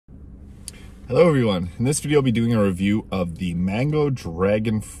Hello everyone, in this video I'll be doing a review of the Mango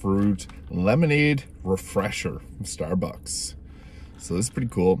Dragonfruit Lemonade Refresher from Starbucks. So this is pretty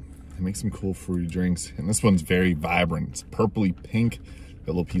cool. They make some cool fruity drinks, and this one's very vibrant. It's purpley pink, got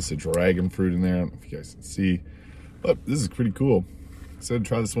a little piece of dragon fruit in there. I don't know if you guys can see, but this is pretty cool. Excited to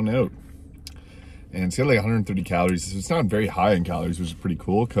try this one out. And it's got like 130 calories, so it's not very high in calories, which is pretty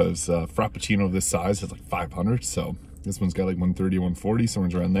cool because Frappuccino of this size has like 500, so this one's got like 130, 140,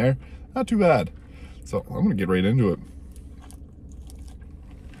 somewhere around there. Not too bad. So I'm gonna get right into it.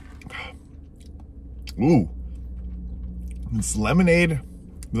 Ooh, it's lemonade.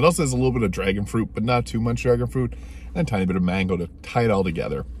 It also has a little bit of dragon fruit, but not too much dragon fruit, and a tiny bit of mango to tie it all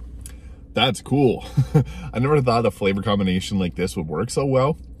together. That's cool. I never thought a flavor combination like this would work so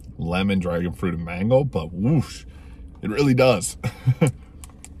well. Lemon, dragon fruit, and mango, but whoosh, it really does.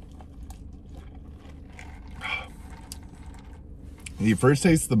 You first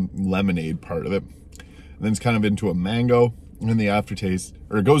taste the lemonade part of it, and then it's kind of into a mango, and then the aftertaste,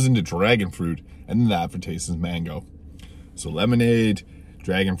 or it goes into dragon fruit, and then the aftertaste is mango. So lemonade,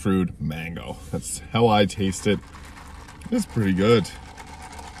 dragon fruit, mango. That's how I taste it. It's pretty good.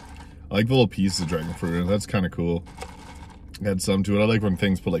 I like the little pieces of dragon fruit, and that's kind of cool. Add some to it. I like when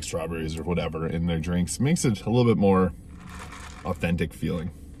things put like strawberries or whatever in their drinks. It makes it a little bit more authentic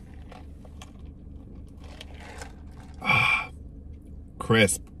feeling.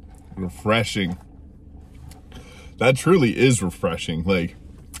 Crisp, refreshing. That truly is refreshing. Like,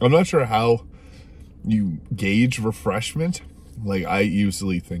 I'm not sure how you gauge refreshment. Like, I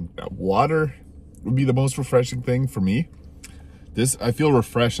usually think that water would be the most refreshing thing for me. This, I feel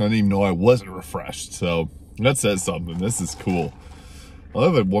refreshed. I didn't even know I wasn't refreshed. So that says something. This is cool.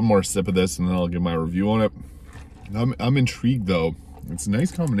 I'll have one more sip of this and then I'll give my review on it. I'm intrigued though. It's a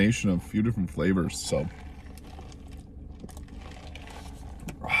nice combination of a few different flavors. So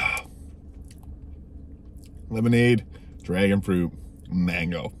lemonade, dragon fruit,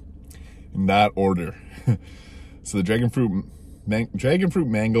 mango, in that order. So the dragon fruit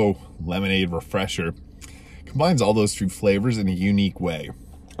mango lemonade refresher combines all those two flavors in a unique way.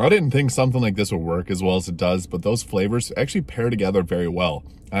 I didn't think something like this would work as well as it does, but those flavors actually pair together very well.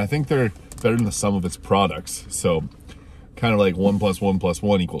 And I think they're better than the sum of its products. So kind of like 1 + 1 +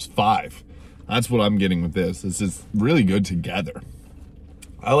 1 = 5. That's what I'm getting with this. This is really good together.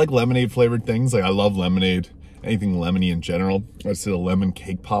 I like lemonade flavored things. Like, I love lemonade, anything lemony in general. I just did a lemon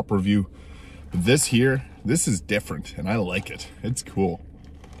cake pop review. But this here, this is different and I like it. It's cool.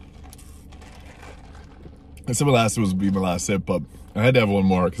 And some of the last would be my last sip, but I had to have one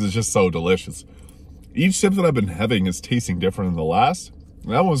more because it's just so delicious. Each sip that I've been having is tasting different than the last.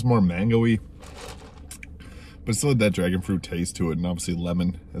 That one was more mango-y, but still had that dragon fruit taste to it, and obviously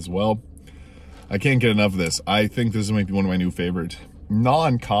lemon as well. I can't get enough of this. I think this might be one of my new favorite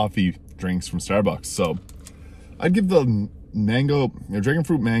non-coffee drinks from Starbucks. So I'd give the dragon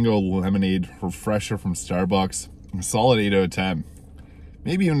fruit mango lemonade refresher from Starbucks a solid 8 out of 10.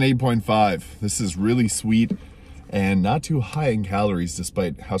 Maybe even 8.5. This is really sweet and not too high in calories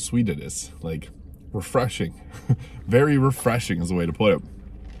despite how sweet it is. Like, refreshing. Very refreshing is the way to put it.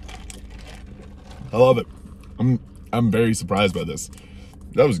 I love it. I'm very surprised by this.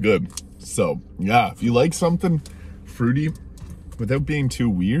 That was good. So yeah, if you like something fruity without being too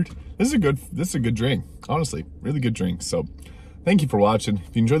weird, this is a good drink. Honestly, really good drink. So thank you for watching.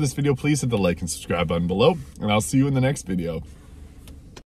 If you enjoyed this video, please hit the like and subscribe button below, and I'll see you in the next video.